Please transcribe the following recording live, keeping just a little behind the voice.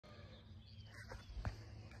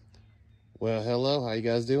Well, hello, how you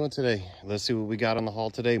guys doing today? Let's see what we got on the haul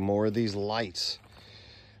today. More of these lights.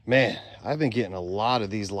 Man, I've been getting a lot of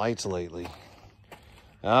these lights lately.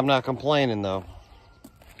 I'm not complaining though.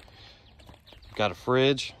 Got a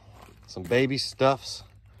fridge, some baby stuffs,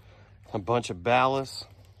 a bunch of ballast,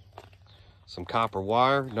 some copper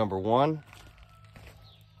wire, number 1,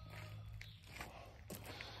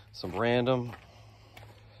 some random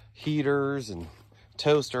heaters and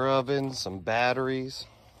toaster ovens, some batteries,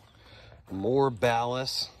 more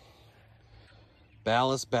ballast,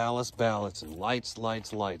 and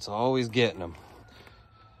lights, always getting them.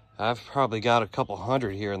 I've probably got a couple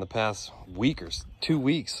hundred here in the past week or 2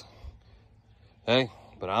 weeks. Hey,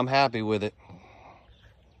 but I'm happy with it.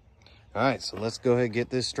 All right, so let's go ahead and get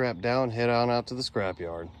this strapped down, head on out to the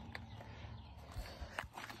scrapyard.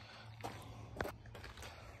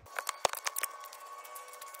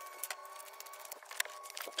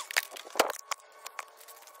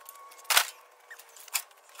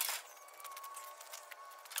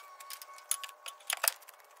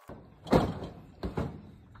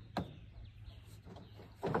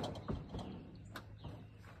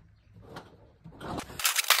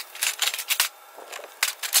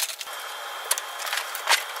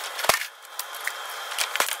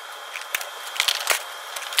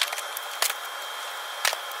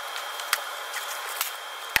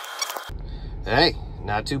 Hey,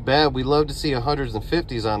 not too bad. We love to see 100s and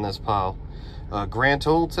 50s on this pile. Grand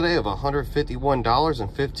total today of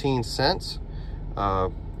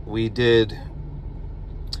 $151.15. We did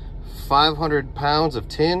 500 pounds of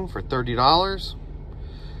tin for $30.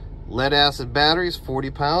 Lead acid batteries,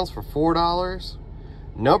 40 pounds for $4.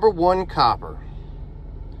 Number 1 copper,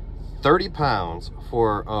 30 pounds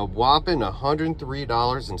for a whopping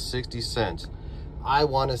 $103.60. I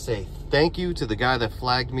want to say thank you to the guy that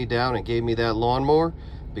flagged me down and gave me that lawnmower,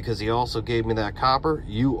 because he also gave me that copper.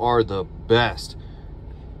 You are the best.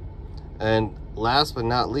 And last but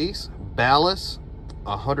not least, ballast,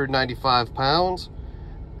 195 pounds.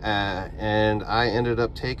 And I ended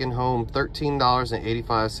up taking home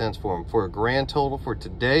 $13.85 for him, for a grand total for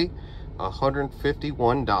today,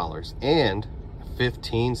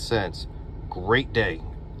 $151.15. Great day.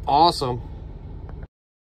 Awesome.